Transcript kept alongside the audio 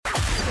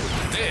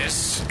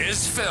This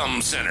is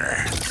Film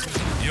Center,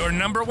 your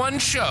number one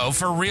show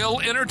for real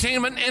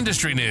entertainment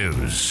industry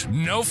news.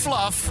 No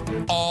fluff,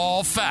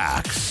 all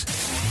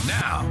facts.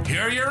 Now,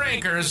 here are your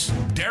anchors,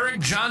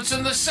 Derek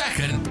Johnson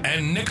II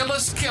and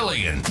Nicholas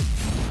Killian.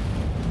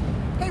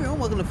 Hey everyone,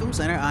 welcome to Film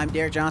Center. I'm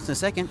Derek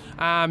Johnson II.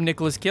 I'm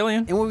Nicholas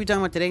Killian. And what are we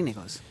talking about today,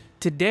 Nicholas?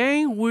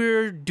 Today,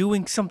 we're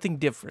doing something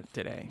different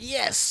today.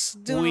 Yes,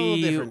 doing a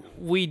little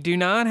different. We do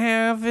not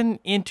have an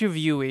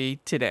interviewee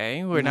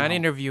today. We're not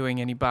interviewing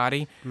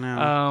anybody.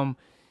 No.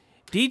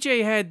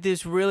 DJ had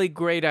this really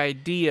great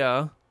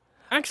idea.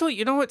 Actually,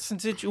 you know what?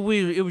 Since it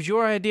was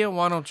your idea,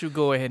 why don't you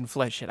go ahead and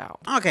flesh it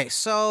out? Okay,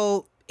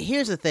 so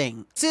here's the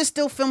thing. This is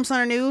still Film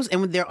Center news,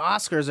 and their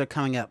Oscars are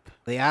coming up.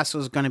 The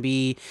Oscars are going to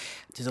be,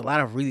 there's a lot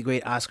of really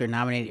great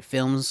Oscar-nominated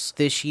films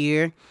this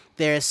year.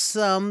 There's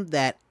some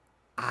that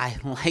I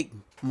like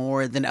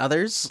more than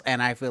others,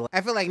 and I feel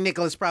like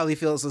Nicholas probably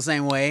feels the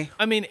same way.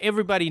 I mean,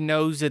 everybody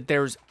knows that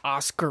there's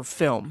Oscar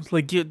films.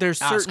 Like, there's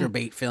certain Oscar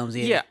bait films,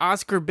 yeah. Yeah,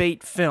 Oscar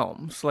bait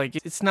films. Like,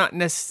 it's not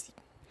necessarily,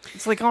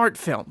 it's like art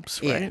films,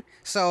 right? Yeah.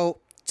 So,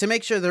 to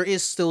make sure there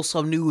is still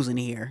some news in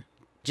here,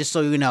 just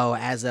so you know,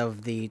 as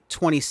of the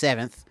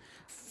 27th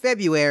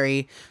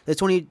February, the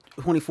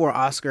 2024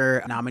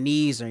 Oscar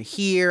nominees are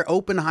here.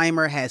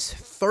 Oppenheimer has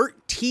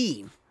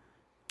 13.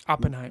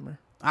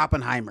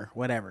 Oppenheimer,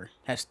 whatever,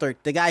 has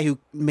 13. The guy who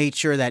made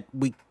sure that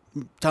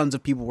tons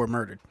of people were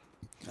murdered.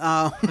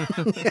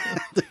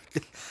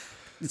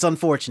 It's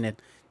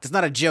unfortunate. It's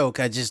not a joke.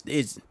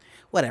 It's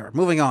whatever.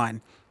 Moving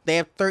on. They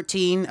have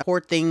 13, Poor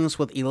Things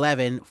with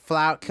 11,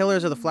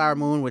 Killers of the Flower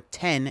Moon with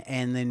 10,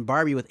 and then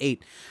Barbie with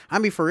 8.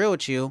 I'm be for real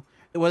with you.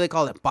 What do they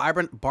call it?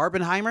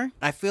 Barbenheimer?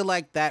 I feel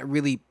like that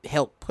really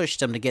helped push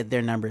them to get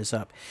their numbers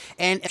up.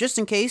 And just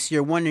in case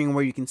you're wondering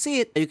where you can see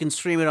it, you can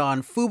stream it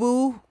on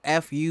Fubo,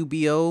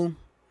 Fubo,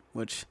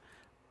 which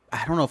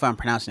I don't know if I'm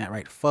pronouncing that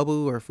right.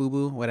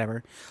 Fubu,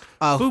 whatever.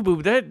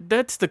 Fubu,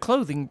 that's the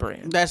clothing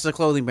brand. That's the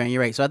clothing brand,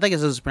 you're right. So I think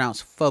it's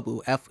pronounced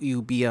Fubu,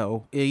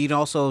 Fubo. You can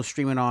also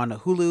stream it on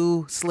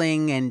Hulu,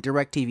 Sling, and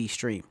DirecTV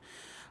Stream.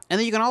 And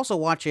then you can also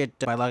watch it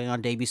by logging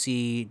on to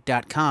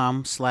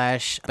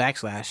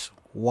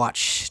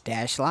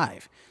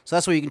abc.com/watch-live. So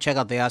that's where you can check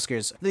out the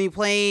Oscars. They'll be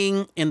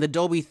playing in the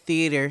Dolby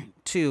Theater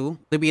too.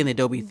 They'll be in the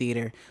Dolby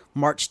Theater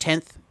March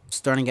 10th,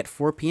 starting at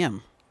 4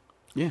 p.m.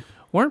 Yeah.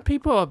 Weren't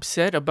people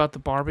upset about the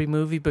Barbie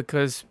movie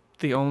because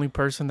the only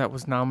person that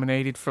was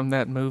nominated from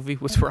that movie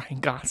was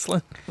Ryan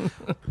Gosling?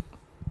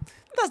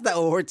 That's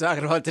not what we're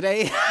talking about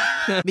today.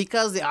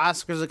 Because the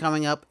Oscars are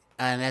coming up,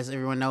 and as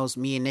everyone knows,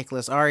 me and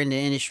Nicholas are in the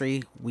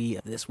industry. We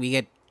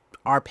get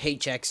our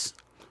paychecks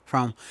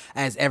from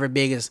as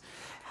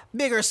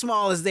big or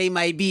small as they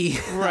might be.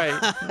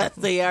 Right.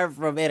 They are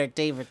from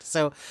entertainment.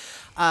 So,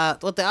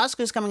 with the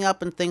Oscars coming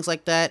up and things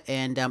like that,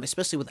 and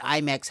especially with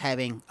IMAX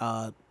having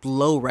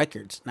low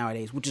records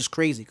nowadays, which is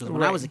crazy because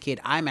when I was a kid,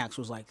 IMAX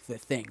was like the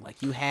thing.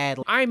 Like you had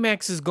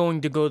IMAX is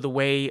going to go the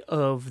way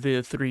of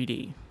the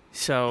 3D.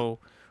 So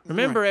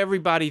remember,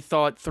 everybody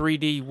thought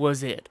 3D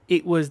was it.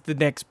 It was the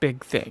next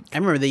big thing. I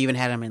remember they even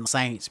had them in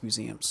science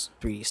museums,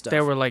 3D stuff.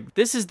 They were like,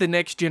 this is the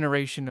next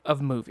generation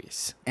of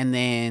movies. And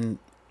then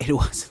it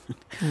wasn't.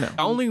 No.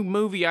 The only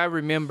movie I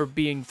remember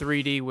being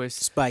 3D was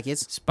Spy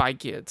Kids.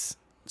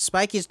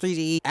 Spy Kids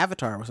 3D.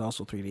 Avatar was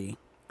also 3D.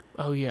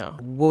 Oh, yeah.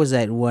 What was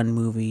that one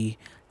movie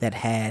that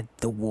had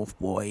the Wolf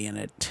Boy in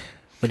it?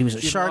 But he was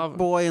a Shark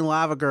Boy and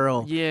Lava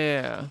Girl.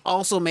 Yeah.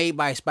 Also made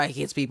by Spy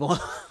Kids people.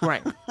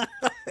 Right.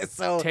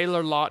 So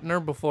Taylor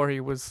Lautner before he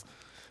was,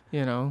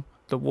 the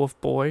Wolf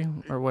Boy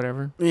or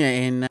whatever. Yeah,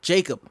 and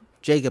Jacob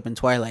in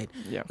Twilight.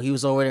 Yeah. He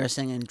was over there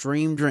singing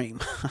Dream Dream.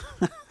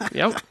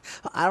 Yep.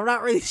 I'm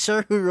not really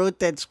sure who wrote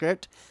that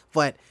script,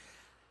 but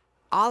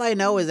all I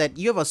know is that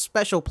you have a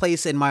special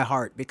place in my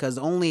heart because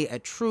only a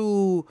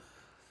true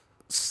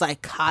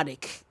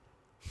psychotic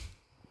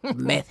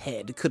meth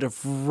head could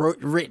have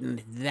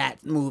written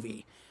that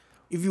movie.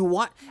 If you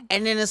want,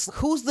 and then it's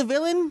who's the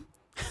villain?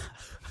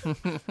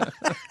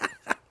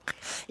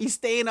 He's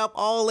staying up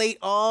all late,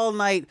 all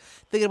night,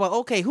 thinking about,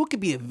 okay, who could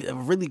be a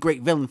really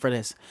great villain for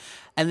this?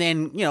 And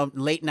then,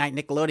 late night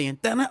Nickelodeon.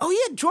 Then, oh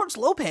yeah, George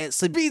Lopez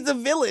to be the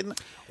villain.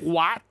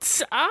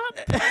 What's up?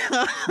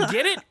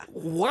 Get it?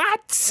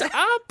 What's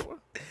up?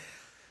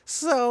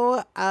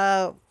 So,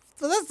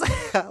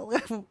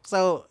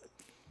 so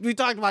we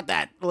talked about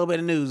that, a little bit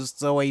of news,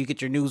 so way you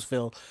get your news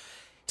fill.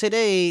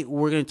 Today,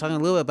 we're going to talk a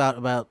little bit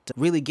about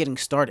really getting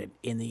started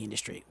in the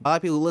industry. A lot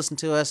of people who listen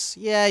to us,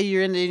 yeah,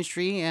 you're in the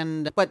industry,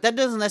 but that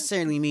doesn't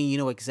necessarily mean you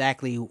know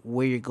exactly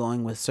where you're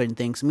going with certain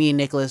things. Me and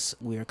Nicholas,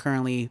 we are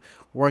currently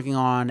working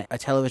on a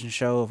television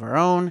show of our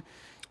own,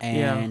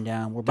 and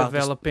we're about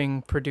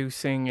developing,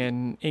 producing,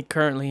 and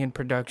currently in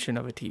production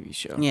of a TV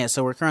show. Yeah,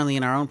 so we're currently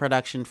in our own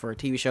production for a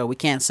TV show. We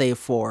can't say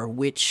for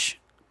which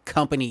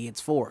company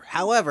it's for.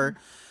 However,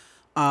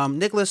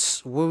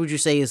 Nicholas, what would you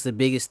say is the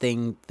biggest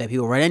thing that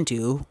people run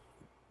into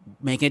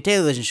making a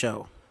television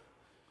show?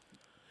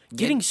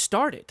 Getting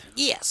started.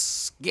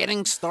 Yes,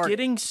 getting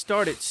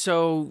started.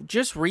 So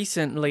just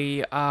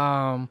recently,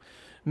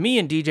 me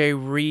and DJ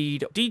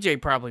read.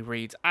 DJ probably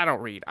reads. I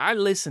don't read. I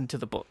listen to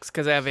the books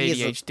because I have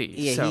ADHD.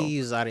 He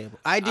uses audio.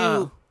 I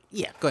do.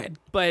 Yeah, go ahead.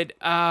 But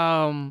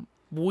DJ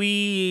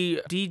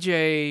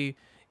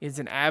is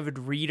an avid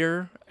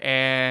reader,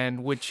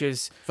 and which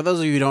is for those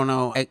of you who don't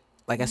know.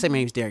 Like I said, my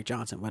name's Derek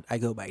Johnson, but I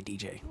go by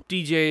DJ.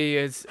 DJ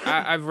is.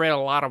 I've read a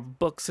lot of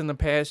books in the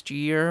past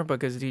year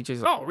because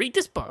DJ's. Oh, read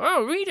this book.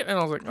 Oh, read it, and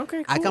I was like, okay,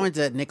 cool. I come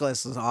into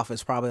Nicholas's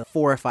office probably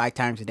 4 or 5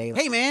 times a day.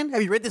 Hey, man,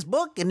 have you read this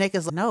book? And Nick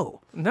is like,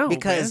 no,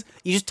 because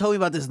you just told me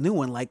about this new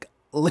one like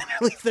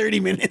literally 30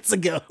 minutes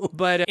ago.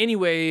 But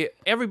anyway,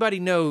 everybody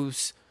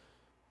knows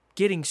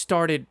getting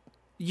started.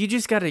 You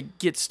just got to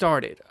get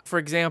started. For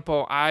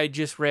example, I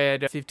just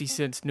read 50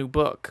 Cent's new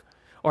book.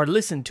 Or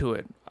listened to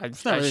it.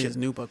 It's not really his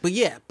new book, but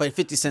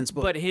 50 Cent's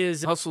book. But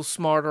his Hustle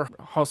Smarter,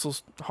 Hustle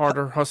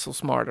Harder, Hustle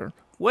Smarter,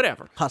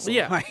 whatever. Hustle.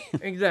 Yeah, right.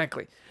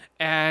 Exactly.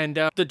 And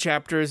the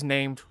chapter is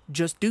named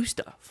Just Do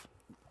Stuff.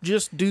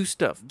 Just do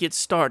stuff. Get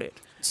started.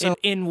 So,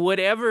 in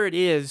whatever it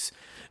is,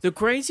 the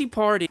crazy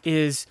part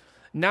is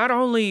not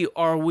only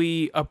are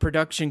we a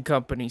production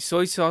company,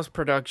 Soy Sauce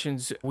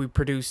Productions, we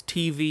produce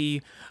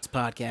TV,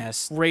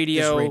 podcasts,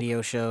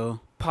 radio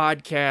show,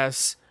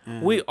 podcasts.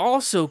 We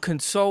also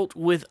consult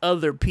with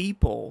other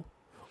people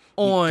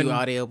on... We do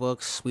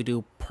audiobooks. We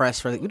do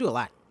press. We do a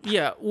lot.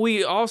 Yeah.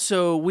 We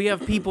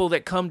have people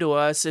that come to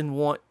us and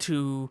want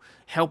to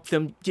help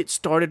them get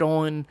started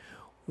on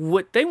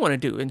what they want to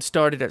do and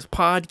started as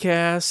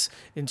podcasts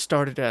and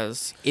started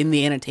as... In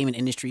the entertainment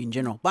industry in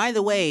general. By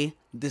the way,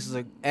 this is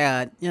the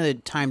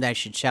time that I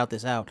should shout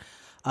this out.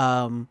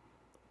 Some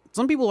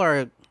people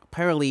are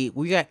apparently...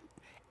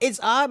 It's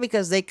odd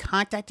because they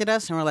contacted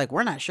us and we're like,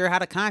 we're not sure how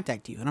to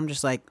contact you. And I'm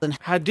just like, then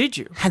how did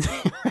you?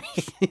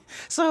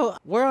 So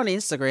we're on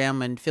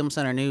Instagram and Film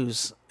Center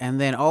News.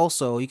 And then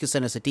also you can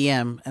send us a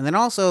DM. And then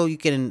also you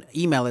can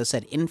email us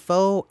at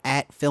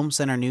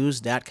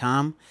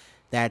info@filmcenternews.com.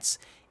 That's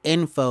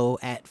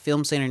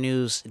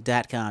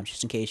info@filmcenternews.com,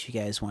 just in case you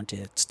guys want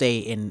to stay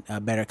in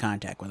better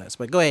contact with us.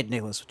 But go ahead,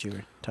 Nicholas, what you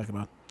were talking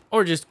about.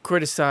 Or just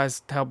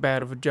criticize how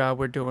bad of a job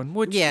we're doing.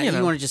 Which,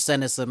 you want to just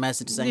send us a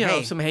message saying,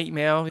 hey, some hate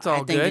mail. It's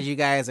all good. I think that you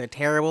guys are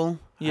terrible.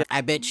 Yeah.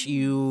 I bet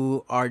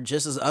you are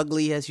just as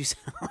ugly as you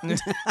sound.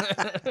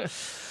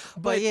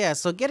 But yeah,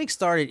 so getting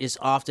started is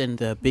often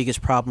the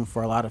biggest problem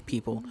for a lot of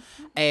people.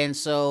 And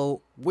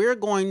so we're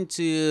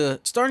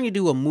starting to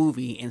do a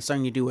movie and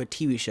starting to do a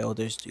TV show.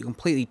 There's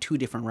completely 2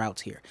 different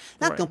routes here.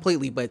 Not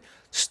completely, but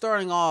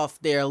starting off,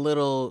 they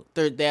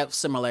have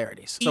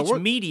similarities. Each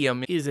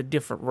medium is a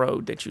different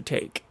road that you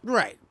take.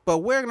 Right. But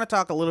we're going to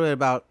talk a little bit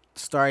about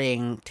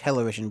starting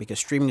television because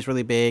streaming is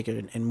really big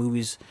and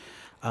movies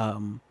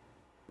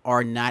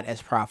are not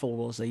as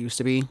profitable as they used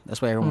to be.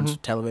 That's why everyone's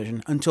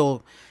television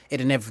until it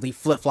inevitably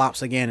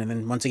flip-flops again, and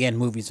then once again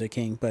movies are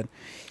king. But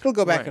it'll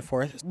go back and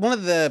forth. One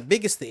of the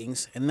biggest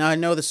things, and now I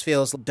know this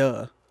feels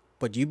duh,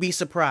 but you'd be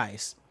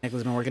surprised.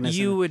 Nicholas been working this.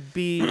 You would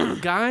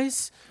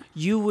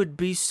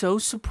be so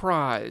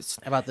surprised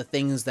about the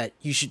things that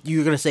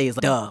you're gonna say is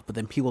like, duh, but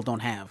then people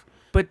don't have.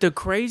 But the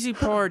crazy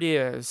part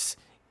is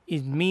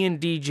me and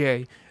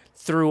DJ,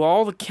 through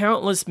all the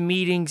countless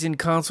meetings and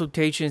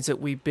consultations that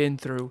we've been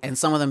through. And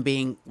some of them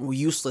being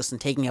useless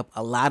and taking up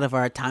a lot of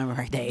our time of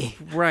our day.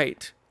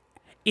 Right.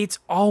 It's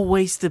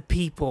always the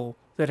people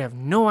that have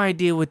no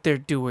idea what they're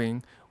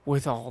doing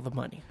with all the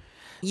money.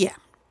 Yeah.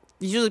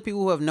 Usually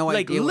people who have no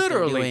idea what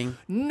they're doing.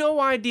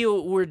 No idea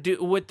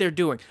what they're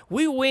doing.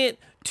 We went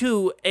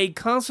to a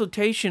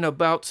consultation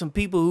about some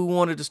people who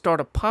wanted to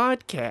start a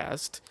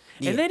podcast,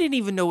 and they didn't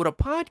even know what a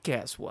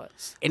podcast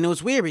was. And it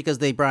was weird because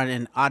they brought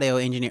in an audio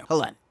engineer.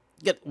 Hold on.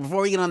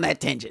 Before we get on that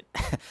tangent,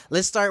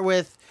 let's start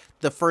with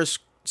the first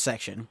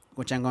section,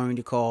 which I'm going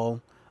to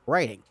call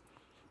writing.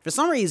 For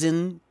some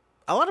reason,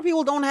 a lot of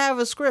people don't have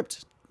a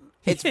script.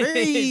 It's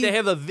very... They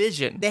have a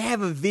vision. They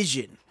have a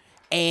vision.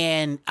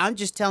 And I'm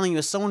just telling you,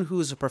 as someone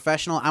who's a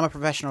professional, I'm a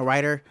professional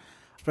writer,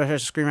 professional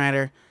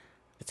screenwriter.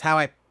 It's how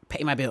I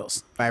pay my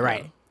bills, by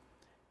writing.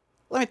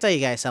 Let me tell you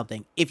guys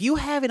something. If you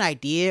have an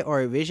idea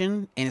or a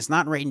vision and it's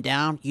not written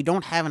down, you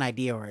don't have an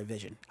idea or a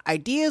vision.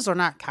 Ideas are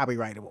not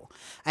copyrightable.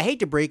 I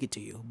hate to break it to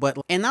you,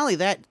 and not only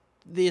that,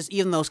 there's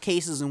even those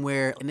cases and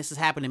this has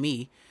happened to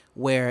me,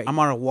 where I'm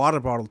on a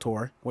water bottle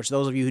tour, which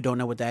those of you who don't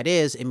know what that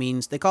is, it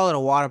means they call it a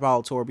water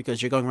bottle tour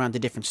because you're going around to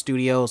different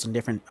studios and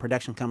different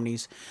production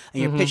companies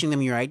and you're pitching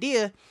them your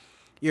idea,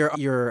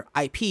 your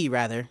IP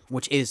rather,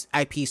 which is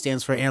IP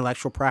stands for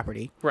intellectual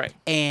property. Right.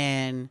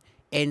 And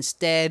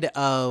instead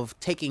of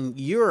taking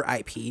your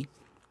IP,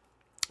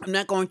 I'm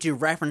not going to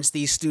reference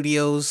these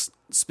studios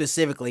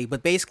specifically,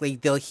 but basically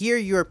they'll hear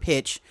your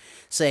pitch,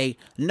 say,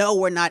 no,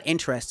 we're not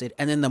interested.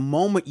 And then the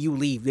moment you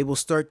leave, they will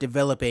start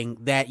developing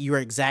your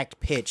exact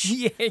pitch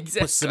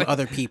with some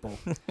other people.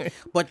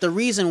 But the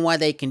reason why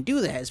they can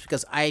do that is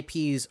because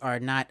ideas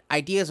are not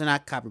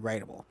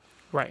copyrightable.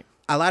 Right.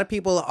 A lot of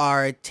people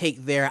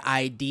take their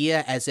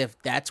idea as if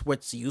that's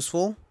what's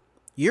useful.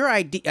 Your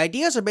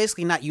ideas are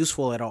basically not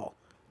useful at all.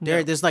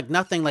 There's like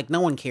nothing, like no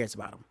one cares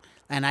about them.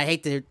 And I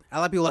hate to, a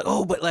lot of people are like,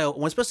 oh, but like,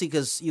 well, especially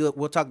because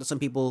we'll talk to some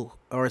people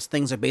or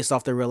things are based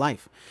off their real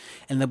life.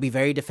 And they'll be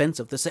very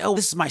defensive. They'll say, oh,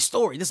 this is my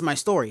story. This is my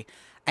story.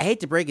 I hate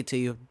to break it to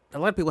you. A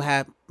lot of people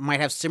might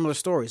have similar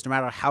stories, no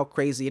matter how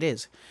crazy it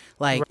is.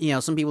 Like,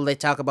 some people, they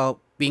talk about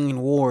being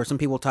in war. Some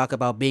people talk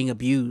about being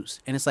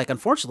abused. And it's like,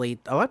 unfortunately,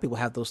 a lot of people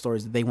have those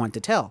stories that they want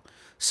to tell.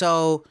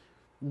 So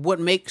what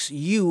makes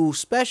you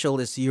special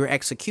is your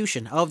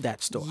execution of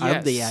that story,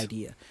 of the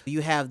idea.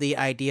 You have the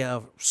idea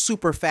of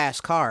super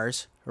fast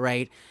cars,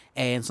 right?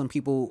 And some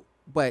people,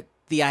 but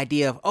the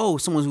idea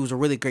of, someone who's a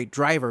really great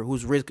driver,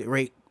 who's a really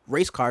great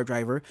race car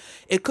driver,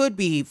 it could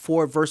be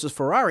Ford versus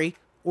Ferrari,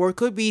 or it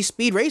could be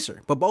Speed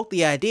Racer. But both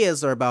the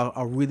ideas are about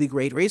a really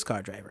great race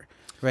car driver,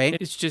 right?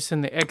 It's just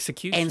in the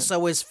execution. And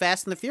so is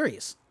Fast and the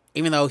Furious,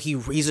 even though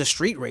he's a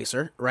street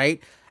racer,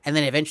 right? And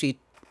then eventually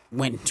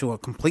went into a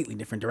completely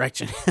different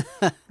direction.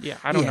 Yeah,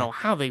 I don't know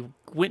how they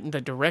went in the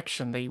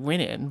direction they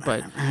went in,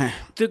 but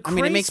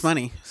it makes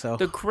money. So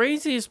the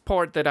craziest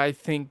part that I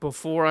think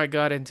before I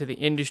got into the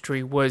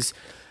industry was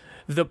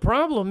the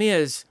problem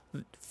is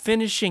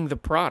finishing the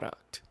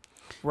product,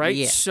 right?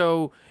 Yeah.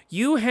 So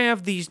you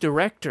have these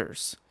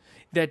directors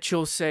that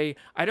you'll say,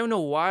 I don't know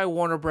why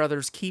Warner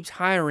Brothers keeps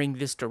hiring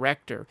this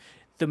director.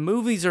 The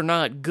movies are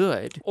not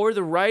good, or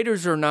the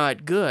writers are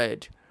not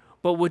good.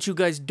 But what you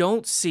guys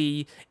don't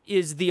see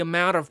is the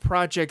amount of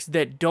projects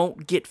that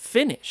don't get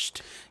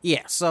finished.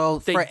 Yeah, so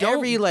for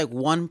every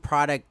one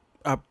product,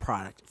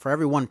 for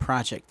every one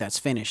project that's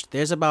finished,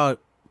 there's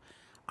about,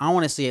 I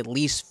want to say at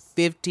least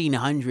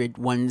 1,500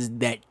 ones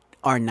that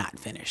are not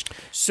finished.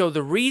 So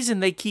the reason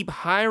they keep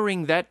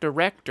hiring that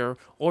director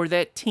or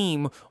that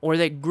team or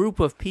that group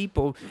of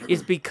people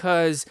is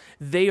because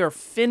they are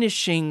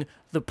finishing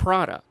the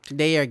product.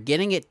 They are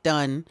getting it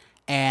done,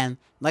 and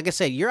like I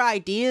said, your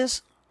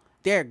ideas,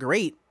 they're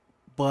great,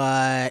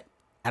 but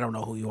I don't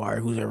know who you are,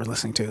 who's ever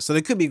listening to it. So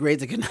they could be great,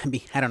 they could not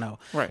be. I don't know.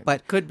 Right.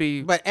 But could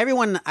be. But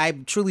everyone, I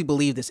truly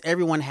believe this,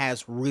 everyone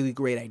has really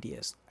great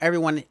ideas.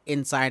 Everyone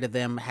inside of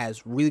them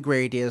has really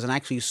great ideas and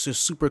actually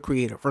super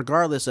creative,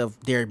 regardless of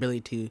their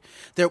ability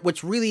to.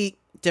 What's really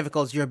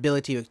difficult is your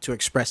ability to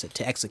express it,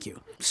 to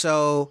execute.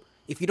 So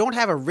if you don't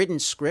have a written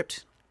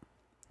script,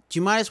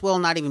 you might as well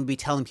not even be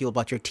telling people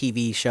about your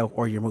TV show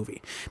or your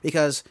movie,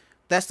 because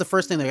that's the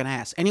first thing they're going to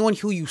ask. Anyone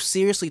who you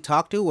seriously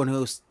talk to and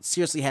who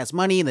seriously has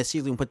money and they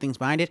seriously put things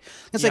behind it,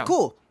 it's like,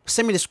 cool,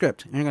 send me the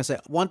script. And you're going to say,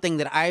 one thing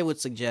that I would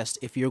suggest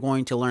if you're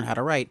going to learn how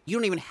to write, you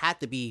don't even have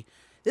to be,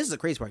 this is the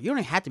crazy part, you don't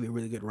even have to be a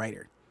really good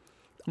writer.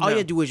 All you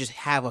have to do is just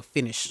have a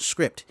finished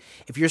script.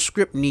 If your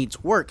script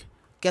needs work,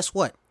 guess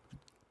what?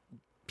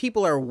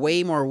 People are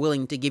way more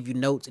willing to give you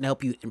notes and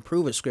help you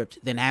improve a script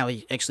than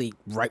actually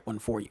write one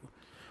for you.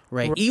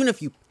 Right. Even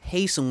if you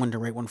pay someone to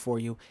write one for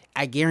you,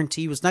 I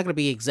guarantee you it's not going to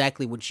be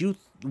exactly what you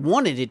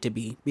wanted it to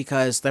be,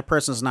 because that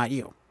person's not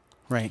you.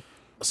 Right.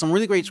 Some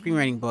really great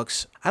screenwriting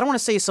books. I don't want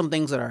to say some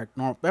things that are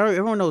normal.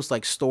 Everyone knows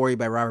like Story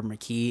by Robert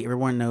McKee.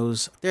 Everyone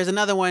knows. There's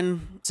another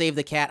one, Save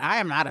the Cat. I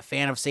am not a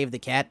fan of Save the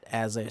Cat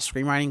as a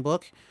screenwriting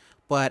book,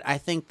 but I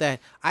think that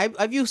I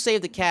view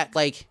Save the Cat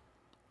like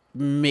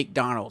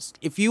McDonald's.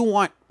 If you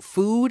want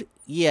food,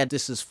 yeah,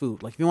 this is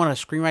food. Like if you want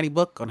a screenwriting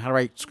book on how to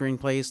write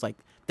screenplays, like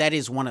that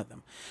is one of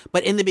them.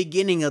 But in the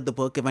beginning of the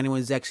book, if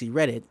anyone's actually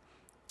read it,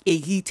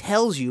 he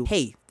tells you,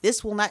 hey,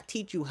 this will not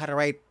teach you how to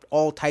write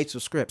all types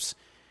of scripts.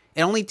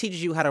 It only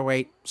teaches you how to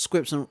write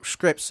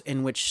scripts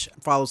in which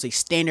follows a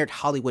standard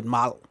Hollywood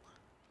model.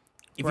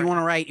 If you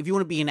want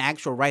to be an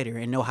actual writer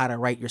and know how to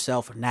write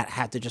yourself and not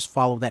have to just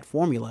follow that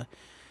formula,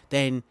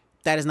 then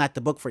that is not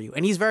the book for you.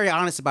 And he's very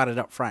honest about it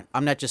up front.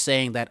 I'm not just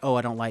saying that,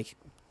 I don't like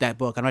that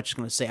book. I'm not just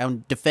going to say,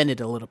 I'm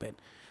defended a little bit.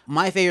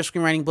 My favorite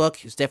screenwriting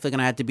book is definitely going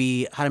to have to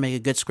be How to Make a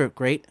Good Script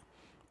Great.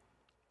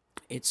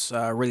 It's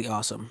really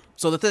awesome.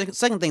 So the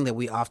second thing that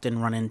we often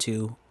run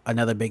into,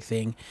 another big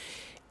thing,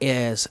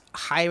 is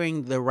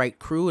hiring the right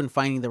crew and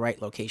finding the right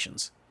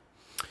locations.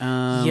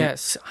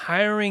 Yes,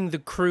 hiring the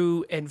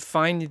crew and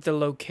finding the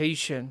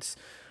locations,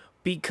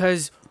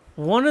 because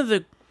one of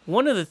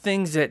the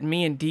things that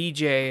me and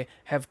DJ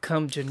have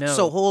come to know.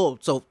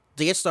 So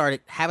to get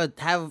started,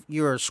 have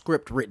your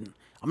script written.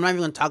 I'm not even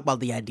going to talk about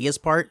the ideas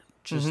part.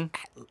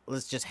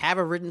 Let's just have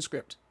a written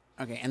script.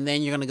 Okay, and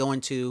then you're going to go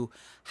into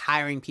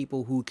hiring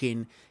people who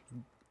can,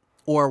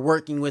 or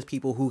working with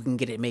people who can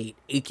get it made.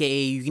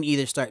 AKA, you can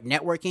either start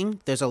networking.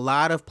 There's a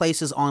lot of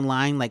places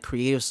online like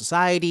Creative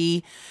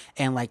Society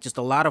and like just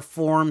a lot of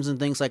forums and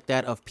things like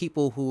that of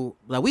people who,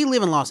 like, we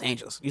live in Los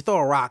Angeles. You throw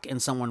a rock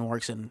and someone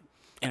works in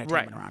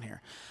entertainment around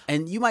here.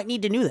 And you might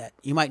need to do that.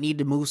 You might need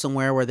to move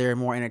somewhere where there's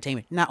more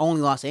entertainment. Not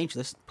only Los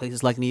Angeles,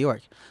 places like New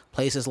York,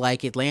 places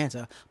like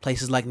Atlanta,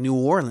 places like New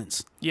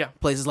Orleans. Yeah.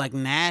 Places like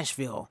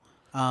Nashville.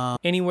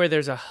 Anywhere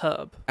there's a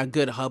hub. A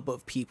good hub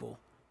of people.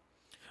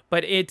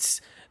 But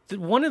it's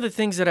one of the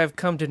things that I've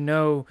come to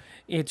know,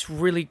 it's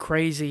really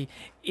crazy,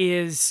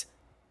 is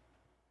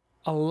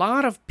a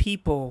lot of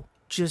people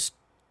just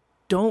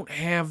don't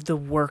have the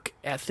work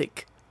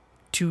ethic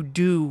to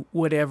do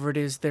whatever it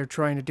is they're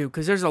trying to do.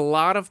 Because there's a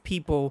lot of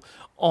people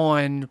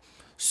on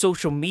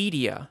social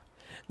media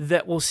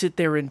that will sit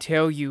there and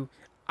tell you,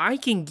 I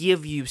can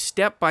give you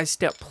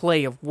step-by-step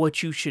play of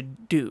what you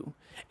should do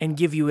and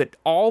give you it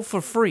all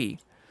for free.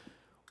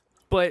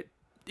 But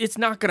it's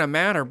not going to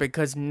matter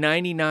because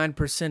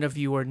 99% of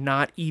you are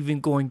not even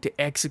going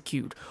to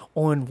execute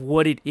on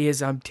what it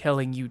is I'm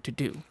telling you to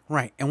do.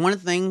 Right. And one of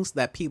the things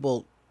that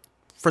people,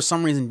 for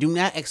some reason, do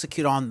not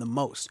execute on the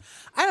most.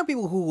 I know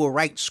people who will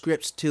write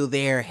scripts till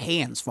their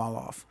hands fall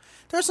off.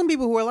 There are some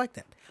people who are like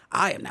that.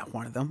 I am not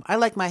one of them. I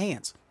like my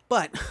hands.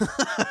 But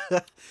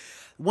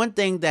one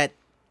thing that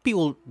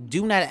people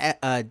do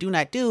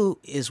not do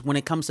is when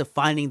it comes to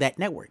finding that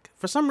network.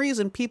 For some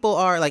reason, people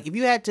are like, if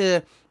you had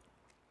to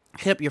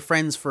hit up your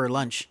friends for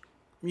lunch,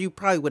 you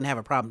probably wouldn't have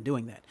a problem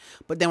doing that.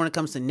 But then when it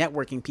comes to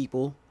networking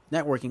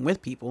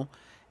with people,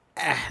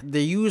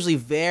 they're usually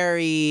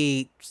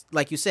very,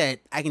 like you said,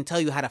 I can tell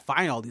you how to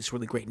find all these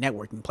really great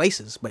networking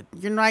places, but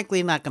you're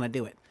likely not going to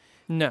do it.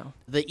 No.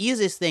 The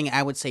easiest thing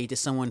I would say to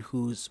someone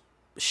who's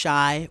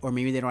shy or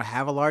maybe they don't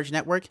have a large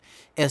network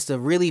is to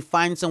really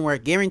find somewhere.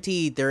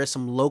 Guaranteed there are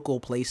some local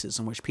places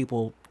in which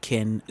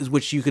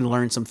which you can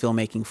learn some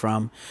filmmaking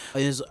from.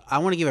 I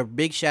want to give a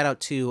big shout out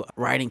to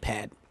Writing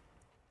Pad.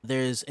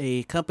 There's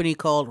a company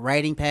called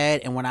Writing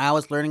Pad, and when I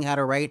was learning how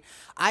to write,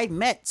 I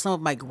met some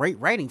of my great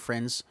writing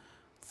friends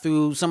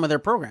through some of their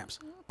programs.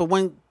 But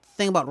one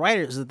thing about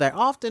writers is that they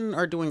often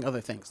are doing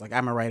other things. Like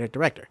I'm a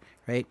writer-director,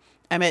 right?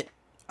 I met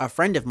a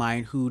friend of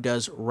mine who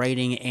does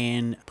writing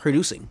and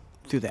producing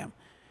through them,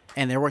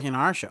 and they're working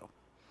on our show.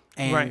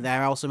 And right.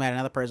 I also met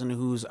another person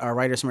who's a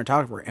writer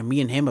cinematographer, and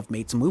me and him have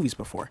made some movies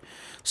before.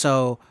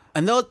 So,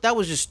 and that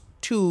was just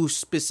two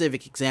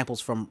specific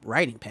examples from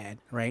Writing Pad,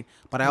 right?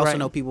 But I also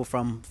know people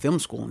from film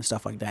school and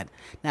stuff like that.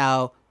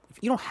 Now,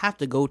 you don't have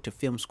to go to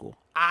film school.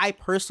 I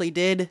personally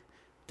did.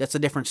 That's a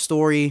different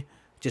story,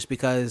 just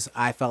because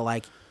I felt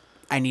like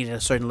I needed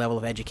a certain level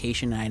of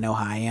education, and I know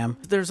how I am.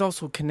 There's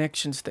also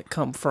connections that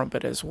come from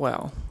it as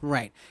well.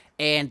 Right.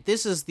 And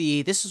this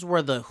is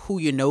where the who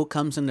you know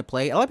comes into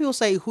play. A lot of people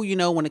say who you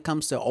know when it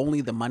comes to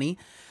only the money.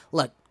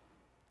 Look,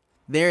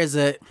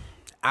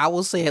 I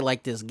will say it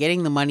like this.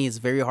 Getting the money is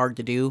very hard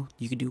to do.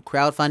 You can do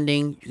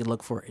crowdfunding. You can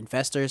look for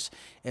investors.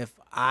 If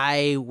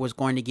I was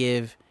going to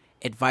give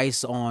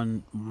advice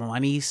on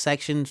money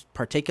sections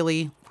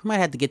particularly, we might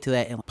have to get to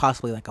that in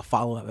possibly like a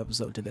follow-up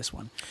episode to this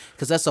one,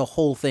 because that's a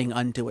whole thing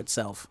unto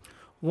itself.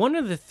 One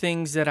of the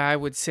things that I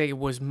would say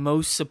was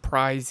most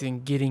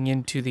surprising getting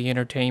into the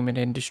entertainment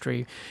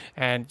industry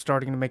and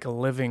starting to make a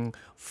living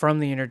from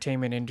the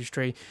entertainment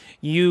industry,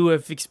 you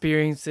have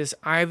experienced this,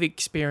 I've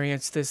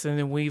experienced this, and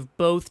then we've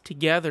both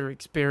together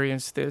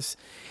experienced this,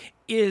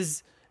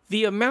 is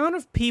the amount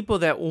of people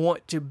that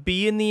want to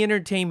be in the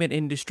entertainment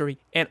industry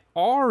and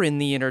are in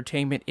the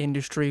entertainment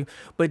industry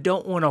but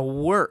don't want to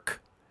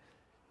work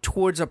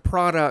towards a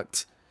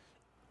product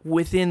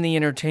within the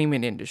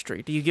entertainment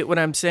industry. Do you get what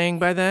I'm saying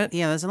by that?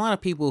 Yeah, there's a lot of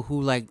people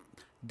who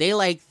they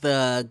like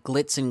the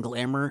glitz and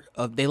glamour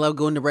they love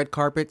going to red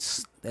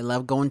carpets, they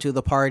love going to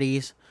the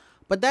parties,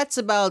 but that's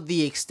about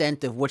the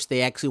extent of which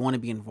they actually want to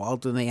be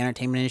involved in the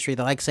entertainment industry.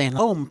 They like saying,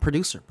 "Oh, I'm a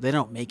producer," but they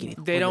don't make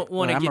anything. They don't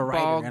want to get I'm a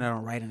writer bogged. and I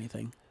don't write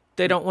anything.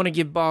 They don't want to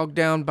get bogged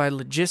down by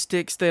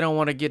logistics. They don't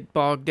want to get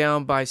bogged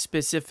down by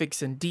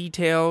specifics and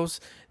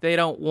details. They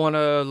don't want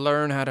to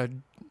learn how to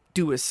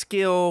do a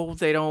skill.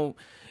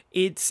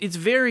 It's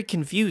very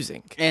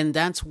confusing. And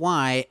that's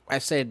why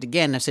I've said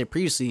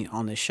previously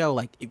on this show,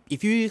 like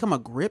if you become a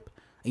grip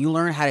and you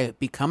learn how to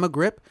become a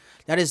grip,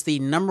 that is the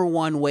number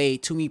one way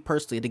to me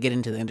personally to get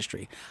into the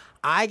industry.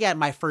 I got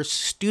my first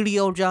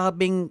studio job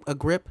being a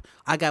grip.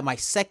 I got my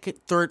second,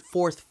 third,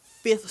 fourth,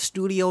 fifth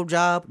studio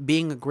job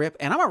being a grip,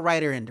 and I'm a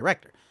writer and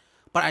director,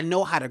 but I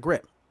know how to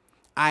grip.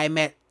 I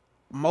met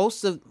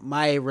most of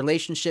my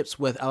relationships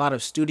with a lot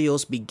of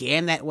studios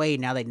began that way.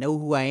 Now they know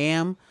who I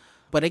am.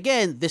 But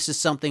again, this is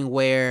something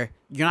where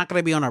you're not going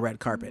to be on a red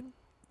carpet,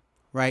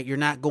 right? You're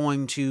not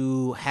going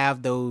to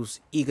have those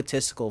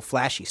egotistical,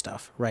 flashy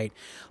stuff, right?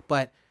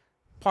 But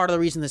part of the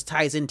reason this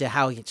ties into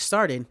how it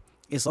started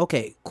is,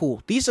 okay,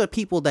 cool. These are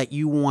people that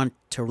you want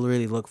to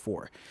really look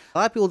for. A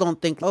lot of people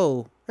don't think,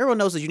 oh, everyone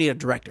knows that you need a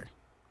director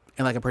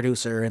and like a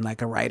producer and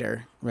like a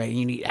writer, right? And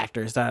you need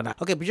actors,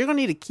 Okay, but you're going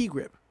to need a key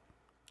grip,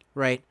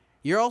 right?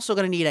 You're also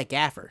going to need a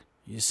gaffer.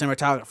 You're a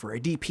cinematographer, a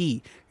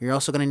DP. You're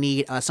also going to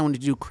need someone to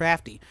do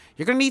crafty.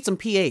 You're going to need some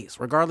PAs,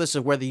 regardless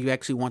of whether you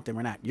actually want them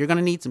or not. You're going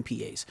to need some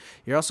PAs.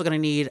 You're also going to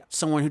need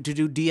someone to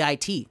do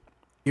DIT.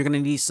 You're going to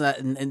need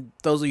and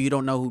those of you who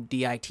don't know who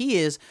DIT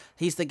is,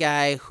 he's the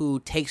guy who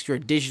takes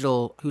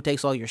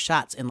all your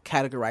shots and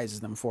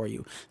categorizes them for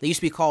you. They used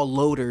to be called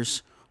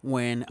loaders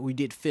when we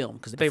did film.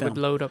 Because they would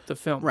load up the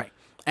film. Right.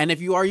 And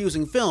if you are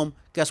using film,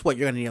 guess what?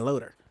 You're going to need a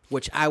loader,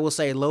 which I will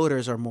say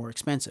loaders are more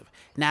expensive.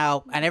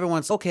 Now, and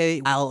everyone's,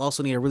 okay, I'll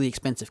also need a really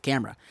expensive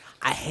camera.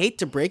 I hate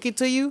to break it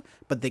to you,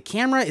 but the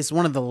camera is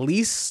one of the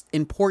least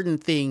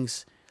important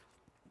things,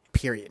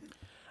 period.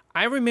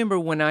 I remember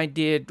when I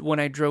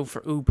drove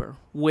for Uber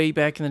way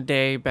back in the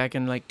day, back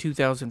in like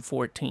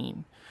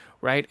 2014,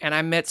 right? And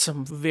I met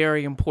some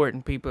very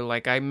important people.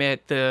 Like I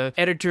met the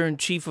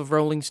editor-in-chief of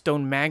Rolling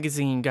Stone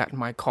magazine got in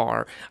my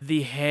car.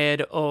 The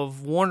head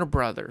of Warner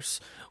Brothers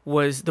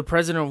was the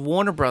president of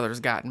Warner Brothers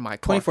got in my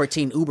car.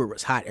 2014 Uber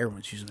was hot.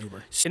 Everyone's using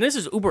Uber. And this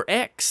is Uber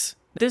X.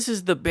 This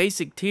is the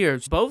basic tier.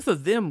 Both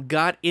of them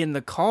got in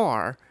the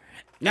car.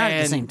 Not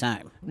at the same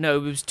time. No,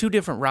 it was two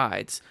different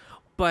rides.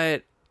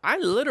 But I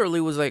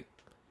literally was like,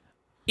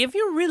 if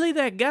you're really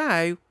that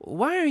guy,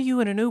 why are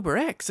you in an Uber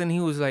X? And he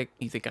was like,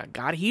 you think I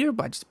got here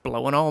by just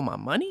blowing all my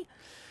money?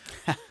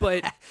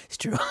 But It's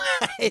true.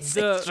 It's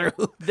true.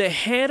 the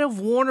head of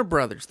Warner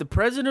Brothers, the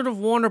president of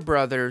Warner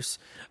Brothers,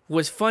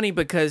 was funny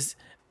because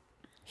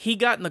he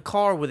got in the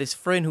car with his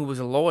friend who was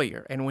a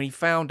lawyer. And when he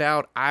found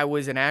out I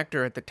was an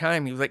actor at the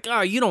time, he was like,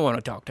 oh, you don't want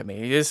to talk to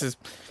me.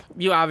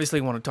 You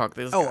obviously want to talk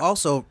to this guy.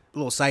 Also, a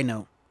little side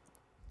note.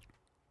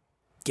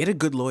 Get a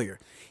good lawyer.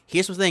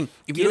 Here's the thing.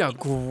 If Get a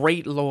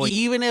great lawyer.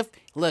 Even if,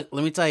 look,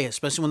 let me tell you,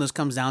 especially when this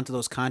comes down to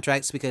those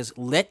contracts, because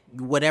let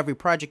whatever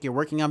project you're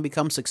working on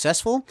become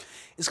successful,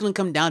 it's going to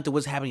come down to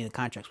what's happening in the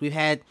contracts. We've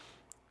had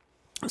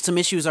some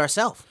issues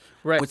ourselves.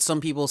 Right. With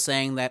some people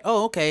saying that,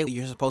 oh, okay,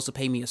 you're supposed to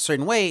pay me a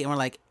certain way. And we're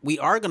like, we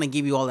are going to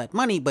give you all that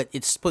money, but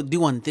it's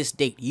due on this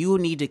date. You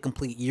need to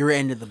complete your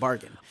end of the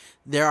bargain.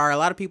 There are a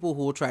lot of people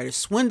who will try to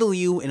swindle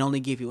you and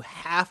only give you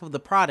half of the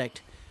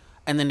product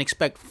and then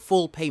expect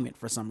full payment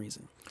for some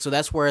reason. So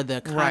that's where the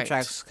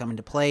contracts come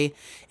into play.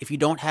 If you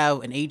don't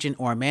have an agent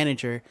or a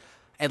manager,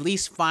 at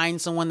least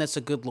find someone that's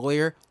a good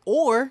lawyer,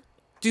 or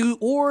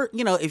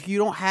if you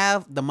don't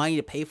have the money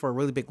to pay for a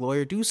really big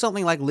lawyer, do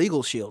something like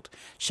Legal Shield.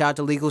 Shout out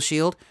to Legal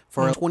Shield.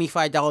 For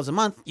 $25 a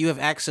month, you have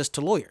access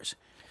to lawyers,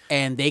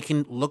 and they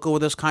can look over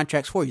those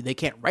contracts for you. They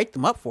can't write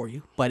them up for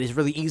you, but it's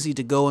really easy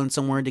to go in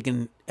somewhere to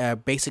get a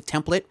basic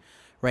template,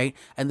 right?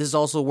 And this is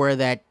also where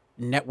that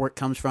network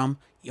comes from.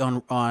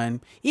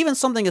 On even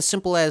something as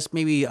simple as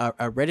maybe a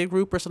Reddit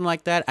group or something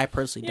like that. I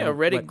personally don't. Yeah,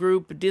 Reddit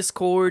group,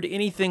 Discord,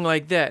 anything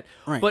like that.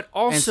 Right. But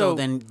also, and so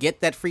then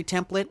get that free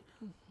template,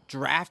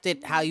 draft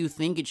it how you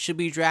think it should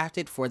be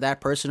drafted for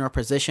that person or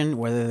position,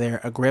 whether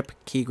they're a grip,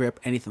 key grip,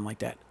 anything like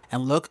that.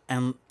 And look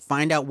and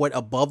find out what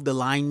above the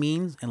line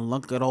means and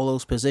look at all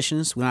those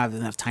positions. We don't have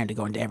enough time to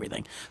go into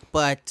everything.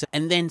 But,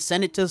 and then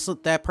send it to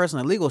that person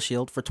at Legal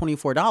Shield for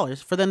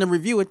 $24 for them to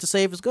review it to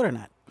say if it's good or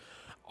not.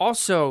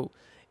 Also,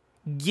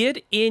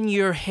 get in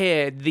your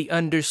head the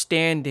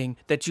understanding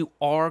that you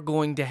are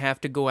going to have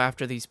to go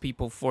after these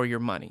people for your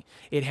money.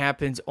 It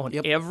happens on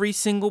every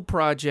single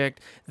project.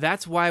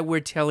 That's why we're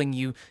telling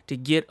you to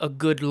get a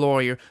good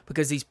lawyer,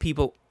 because these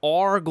people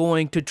are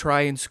going to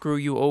try and screw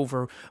you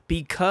over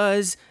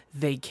because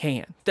they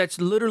can.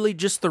 That's literally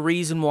just the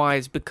reason why,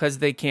 is because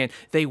they can.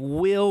 They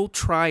will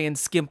try and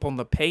skimp on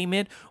the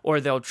payment, or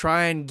they'll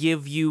try and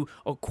give you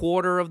a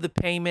quarter of the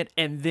payment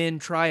and then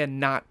try and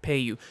not pay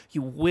you.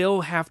 You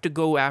will have to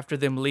go after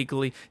them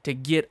legally to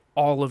get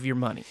all of your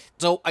money.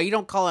 So we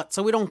don't call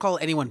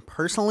it anyone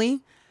personally.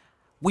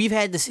 We've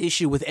had this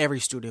issue with every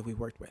studio we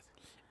worked with.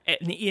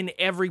 In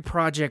every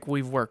project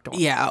we've worked on.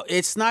 Yeah,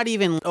 it's not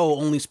even,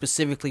 only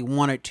specifically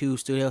one or two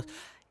studios.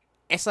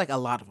 It's like a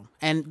lot of them.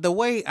 And the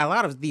way a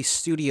lot of these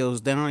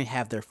studios, they don't really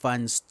have their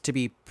funds to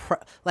be,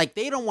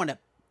 they don't want to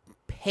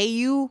pay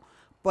you,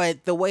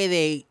 but the way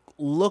they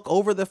look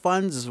over the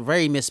funds is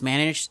very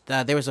mismanaged.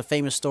 There was a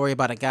famous story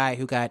about a guy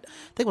who got,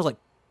 I think it was like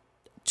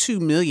 $2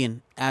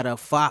 million out of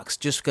Fox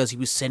just because he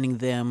was sending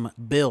them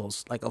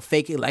bills, like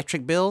fake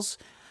electric bills,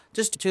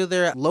 just to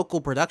their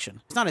local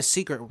production. It's not a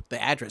secret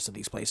the address of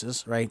these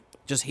places, right?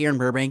 Just here in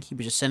Burbank, he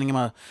was just sending him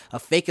a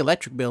fake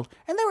electric bill,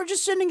 and they were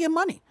just sending him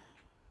money,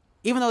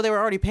 even though they were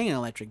already paying an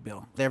electric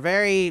bill. They're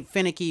very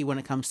finicky when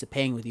it comes to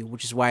paying with you,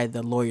 which is why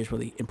the lawyer is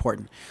really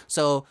important.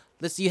 So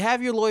you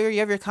have your lawyer,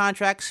 you have your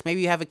contracts,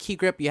 maybe you have a key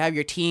grip, you have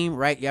your team,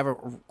 right? You have a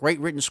great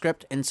written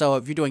script. And so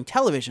if you're doing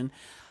television,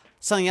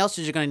 something else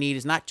that you're going to need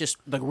is not just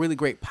the really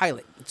great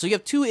pilot. So you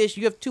have two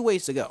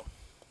ways to go.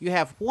 You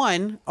have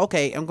one,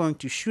 okay, I'm going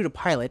to shoot a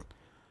pilot,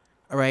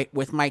 all right,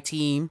 with my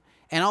team.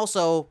 And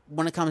also,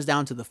 when it comes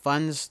down to the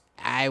funds,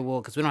 I will,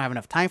 because we don't have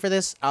enough time for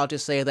this, I'll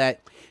just say that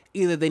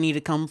either they need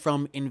to come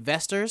from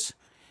investors,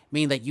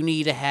 meaning that you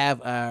need to have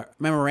a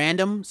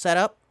memorandum set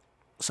up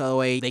so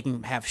they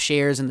can have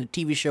shares in the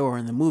TV show or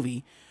in the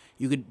movie.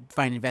 You could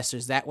find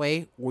investors that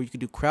way, or you could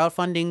do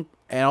crowdfunding.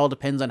 It all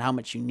depends on how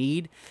much you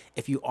need.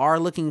 If you are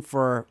looking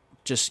for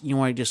you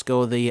want to just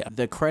go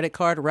the credit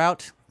card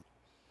route,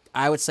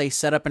 I would say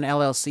set up an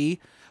LLC,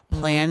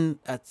 plan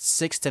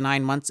 6 to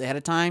 9 months ahead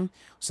of time,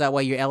 so that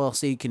way your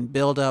LLC can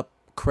build up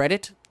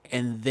credit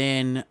and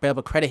then build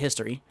up a credit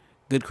history,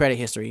 good credit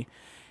history,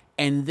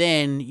 and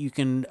then you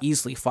can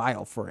easily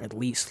file for at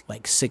least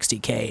like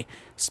 $60K.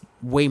 It's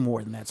way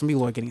more than that. Some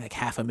people are getting like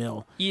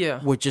 $500,000.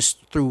 Yeah, with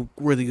just through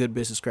really good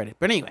business credit.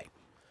 But anyway,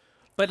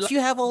 if you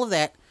have all of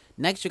that,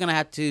 next you're gonna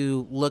have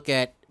to look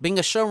at being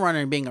a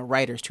showrunner and being a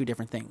writer is two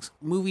different things.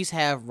 Movies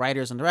have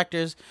writers and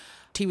directors.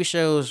 TV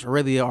shows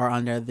really are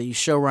under the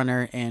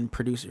showrunner and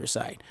producer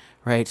side,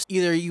 right?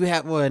 Either you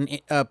have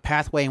a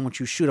pathway in which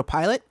you shoot a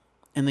pilot,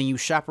 and then you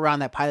shop around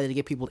that pilot to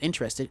get people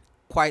interested,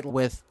 quite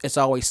with It's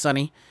Always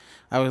Sunny.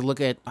 I would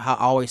look at how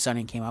Always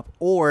Sunny came up,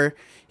 or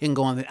you can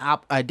go in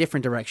a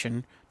different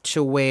direction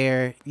to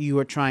where you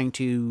are trying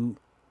to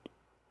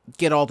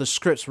get all the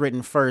scripts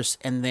written first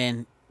and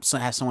then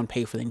have someone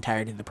pay for the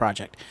entirety of the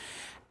project.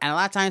 And a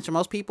lot of times for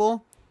most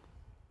people,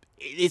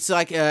 it's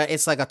like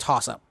a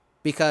toss-up.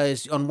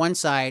 Because on one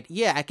side,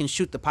 yeah, I can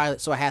shoot the pilot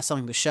so I have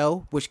something to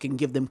show, which can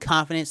give them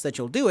confidence that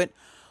you'll do it.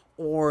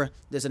 Or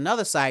there's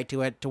another side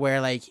to it to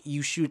where, like,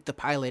 you shoot the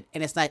pilot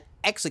and it's not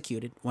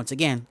executed. Once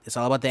again, it's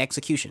all about the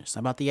execution. It's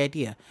not about the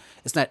idea.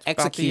 It's not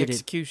executed. About the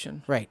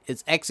execution. Right.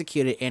 It's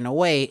executed in a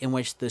way in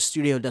which the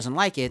studio doesn't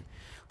like it.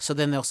 So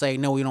then they'll say,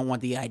 no, we don't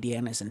want the idea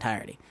in its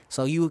entirety.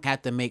 So you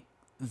have to make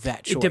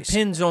that choice. It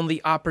depends on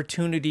the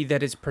opportunity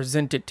that is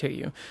presented to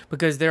you,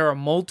 because there are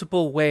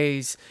multiple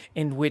ways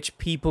in which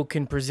people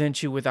can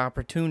present you with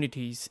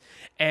opportunities,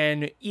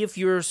 and if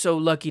you're so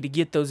lucky to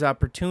get those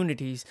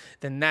opportunities,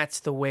 then that's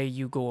the way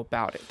you go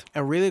about it.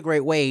 A really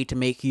great way to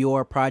make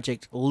your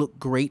project look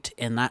great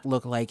and not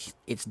look like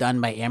it's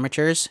done by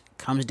amateurs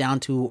comes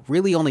down to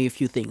really only a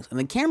few things, and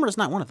the camera is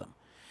not one of them.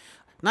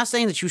 I'm not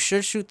saying that you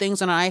should shoot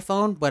things on an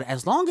iPhone, but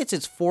as long as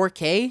it's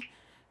 4K,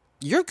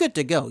 you're good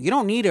to go. You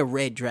don't need a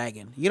Red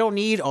Dragon. You don't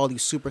need all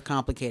these super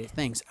complicated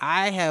things.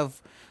 I have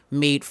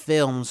made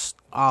films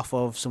off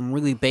of some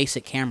really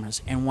basic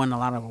cameras and won a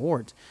lot of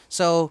awards.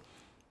 So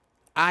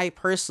I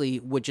personally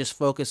would just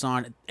focus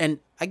on, and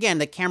again,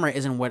 the camera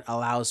isn't what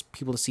allows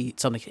people to see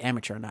something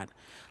amateur or not.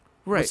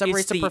 Right. What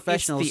separates the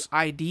professionals. It's the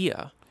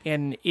idea,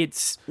 and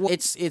it's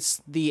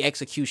the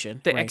execution.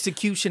 the right?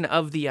 execution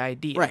of the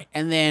idea. Right.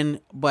 And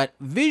then, but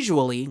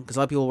visually, because a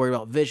lot of people worry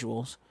about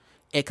visuals,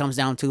 it comes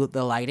down to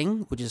the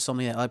lighting, which is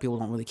something that a lot of people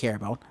don't really care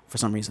about for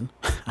some reason.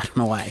 I don't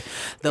know why.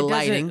 The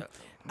lighting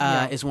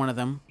is one of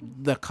them.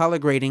 The color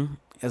grading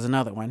is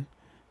another one.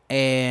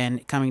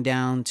 And coming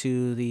down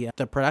to the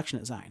production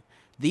design.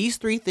 These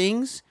three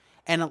things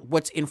and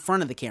what's in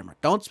front of the camera.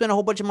 Don't spend a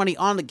whole bunch of money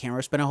on the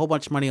camera. Spend a whole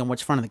bunch of money on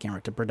what's in front of the camera.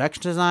 The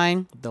production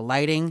design, the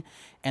lighting,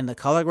 and the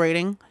color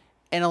grading.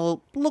 And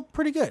it'll look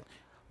pretty good.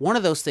 One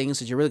of those things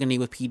that you're really going to need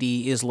with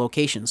PD is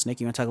locations. Nick,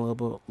 you want to talk a little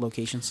bit about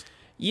locations?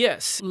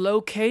 Yes,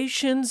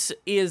 locations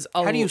is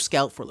How do you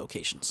scout for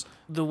locations?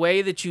 The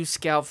way that you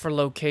scout for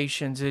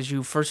locations is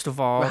you, first of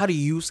all... Well, how do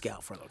you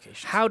scout for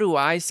locations? How do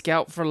I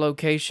scout for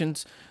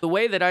locations? The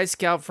way that I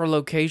scout for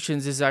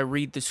locations is I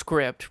read the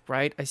script,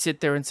 right? I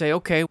sit there and say,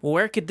 okay, well,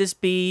 where could this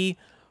be?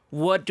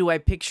 What do I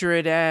picture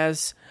it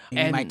as?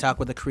 You might talk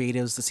with the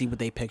creatives to see what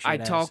they picture it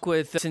as. I talk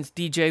with, since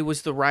DJ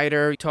was the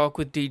writer, talk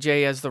with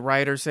DJ as the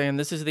writer, saying,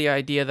 this is the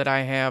idea that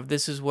I have,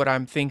 this is what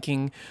I'm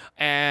thinking,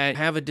 and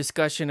have a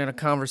discussion and a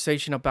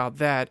conversation about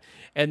that.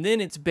 And then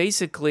it's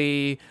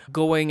basically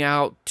going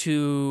out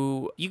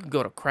to, you can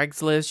go to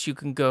Craigslist, you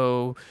can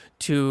go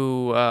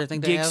to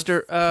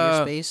Gigster.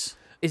 Space.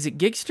 Is it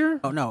Gigster?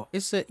 Oh, no.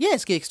 It's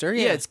Gigster.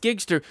 Yeah, it's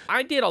Gigster.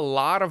 I did a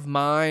lot of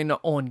mine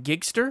on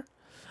Gigster.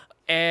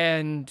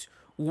 And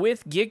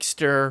with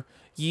Gigster,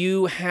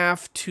 you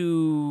have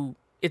to,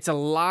 it's a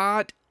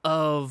lot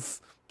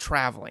of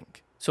traveling.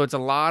 So it's a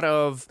lot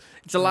of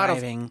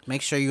driving.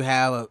 Make sure you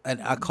have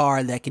a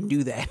car that can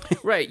do that.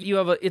 Right.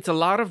 It's a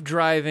lot of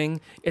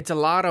driving. It's a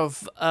lot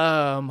of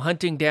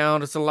hunting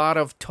down. It's a lot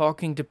of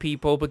talking to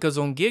people, because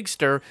on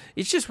Gigster,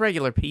 it's just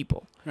regular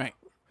people. Right.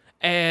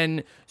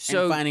 And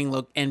so finding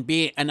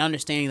and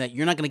understanding that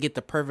you're not going to get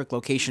the perfect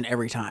location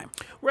every time.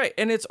 Right.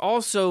 And it's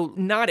also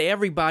not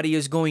everybody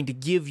is going to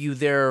give you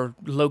their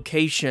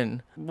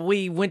location.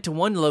 We went to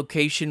one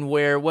location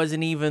where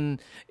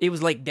it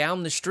was like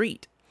down the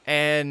street.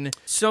 And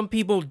some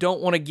people don't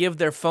want to give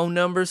their phone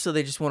number, so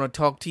they just want to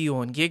talk to you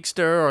on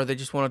Gigster, or they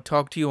just want to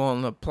talk to you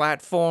on the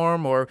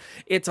platform, or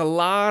it's a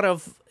lot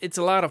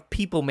of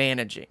people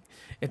managing.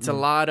 It's a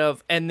lot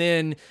of, and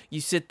then you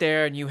sit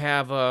there and you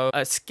have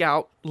a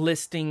scout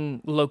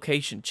listing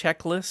location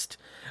checklist.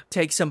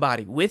 Take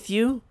somebody with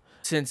you.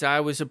 Since I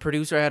was a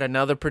producer, I had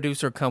another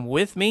producer come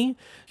with me.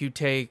 You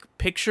take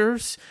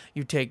pictures,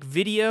 you take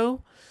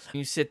video,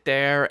 you sit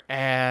there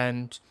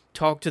and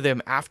talk to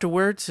them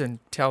afterwards and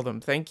tell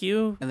them thank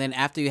you. And then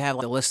after you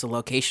have the list of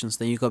locations,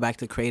 then you go back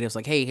to the creatives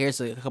like, hey,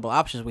 here's a couple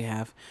options we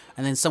have.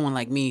 And then someone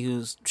like me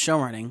who's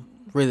showrunning,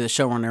 really the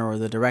showrunner or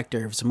the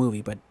director if it's a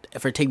movie, but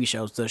for TV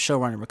shows, the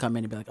showrunner will come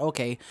in and be like,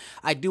 okay,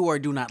 I do or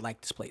do not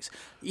like this place.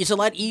 It's a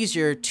lot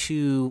easier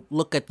to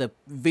look at the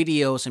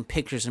videos and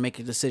pictures and make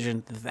a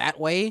decision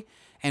that way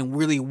and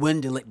really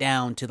dwindle it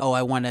down to,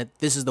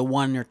 this is the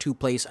one or two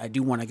place I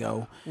do want to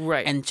go.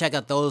 Right. And check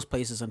out those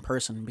places in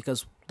person,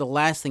 because the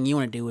last thing you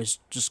want to do is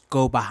just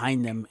go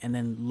behind them and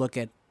then look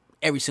at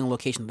every single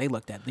location they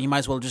looked at. You might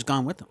as well have just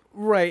gone with them.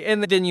 Right.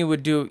 And then you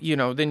would do,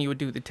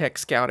 the tech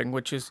scouting,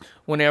 which is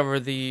whenever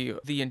the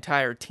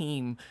entire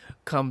team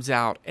comes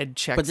out and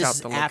checks out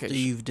the location. But this is after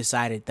you've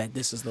decided that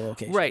this is the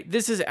location. Right.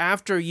 This is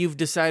after you've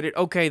decided,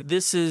 okay,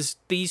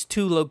 these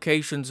two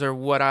locations are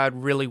what I'd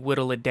really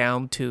whittle it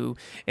down to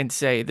and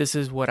say, this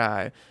is what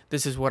I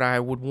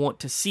would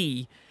want to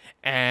see.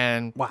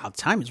 And wow,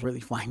 time is really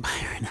flying by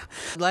right now.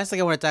 The last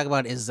thing I want to talk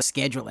about is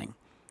scheduling.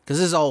 Because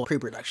this is all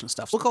pre-production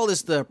stuff. We'll call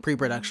this the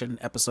pre-production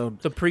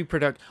episode. The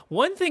pre-production.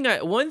 One thing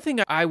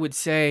I would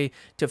say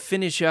to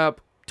finish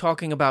up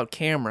talking about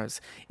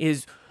cameras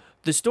is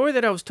The story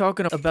that I was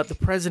talking about the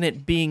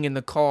president being in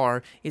the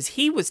car is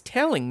he was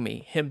telling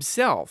me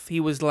himself,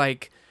 he was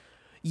like,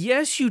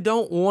 yes, you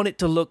don't want it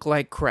to look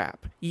like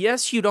crap.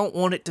 Yes, you don't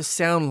want it to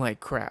sound like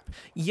crap.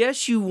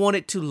 Yes, you want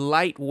it to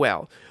light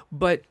well.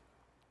 But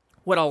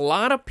what a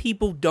lot of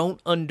people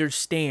don't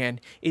understand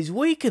is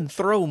we can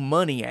throw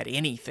money at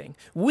anything.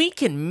 We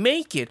can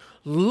make it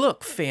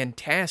look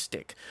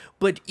fantastic.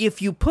 But if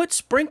you put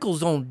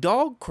sprinkles on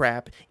dog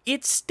crap,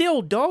 it's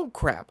still dog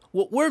crap.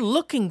 What we're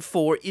looking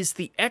for is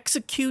the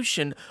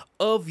execution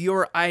of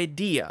your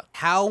idea.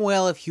 How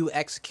well if you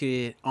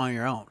execute it on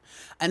your own.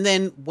 And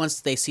then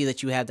once they see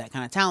that you have that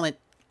kind of talent,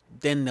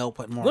 then they'll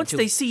put more Once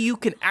into they it. see you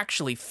can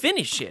actually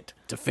finish it.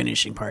 The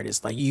finishing part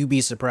is like, you'd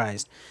be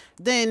surprised.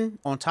 Then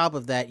on top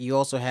of that, you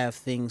also have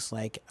things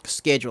like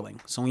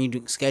scheduling. So when you're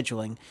doing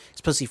scheduling,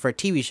 especially for a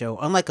TV show,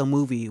 unlike a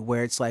movie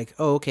where it's like,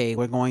 oh, okay,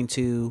 we're going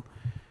to,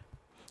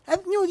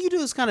 you do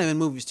this kind of in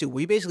movies too,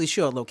 where you basically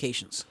show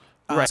locations.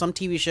 Right. Some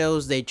TV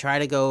shows, they try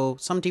to go,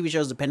 some TV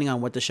shows, depending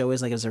on what the show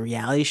is, like if it's a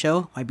reality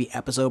show, might be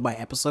episode by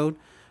episode,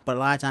 but a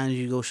lot of times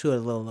you go shoot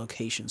at little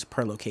locations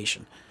per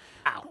location.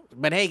 Ow.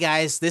 But hey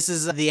guys, this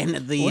is the end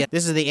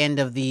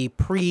of the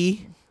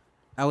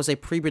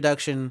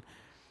pre-production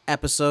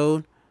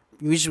episode.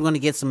 We just want to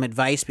get some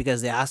advice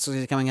because the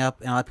Oscars are coming up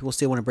and a lot of people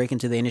still want to break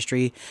into the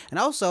industry. And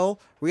also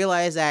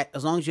realize that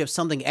as long as you have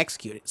something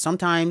executed,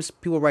 sometimes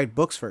people write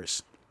books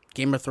first.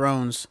 Game of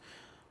Thrones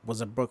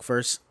was a book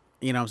first.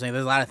 You know what I'm saying?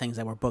 There's a lot of things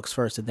that were books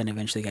first and then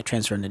eventually got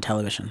transferred into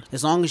television.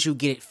 As long as you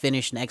get it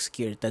finished and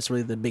executed, that's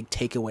really the big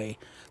takeaway.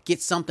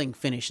 Get something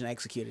finished and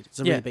executed. It's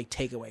a really big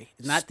takeaway.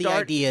 It's not the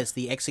idea, it's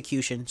the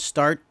execution.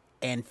 Start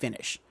and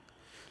finish.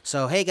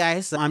 So, hey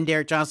guys, I'm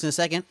Derek Johnson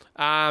II.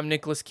 I'm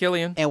Nicholas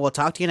Killian. And we'll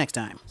talk to you next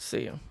time.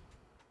 See you.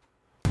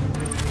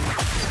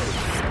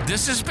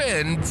 This has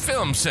been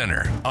Film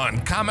Center on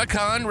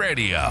Comic-Con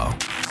Radio.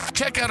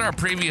 Check out our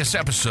previous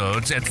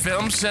episodes at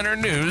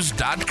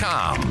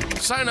filmcenternews.com.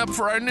 Sign up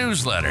for our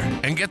newsletter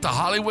and get the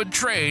Hollywood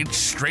trade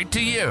straight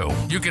to you.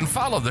 You can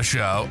follow the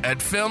show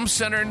at Film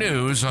Center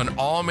News on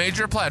all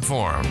major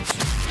platforms.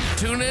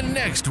 Tune in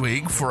next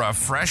week for a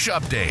fresh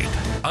update.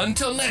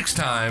 Until next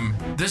time,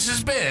 this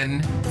has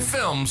been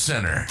Film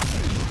Center.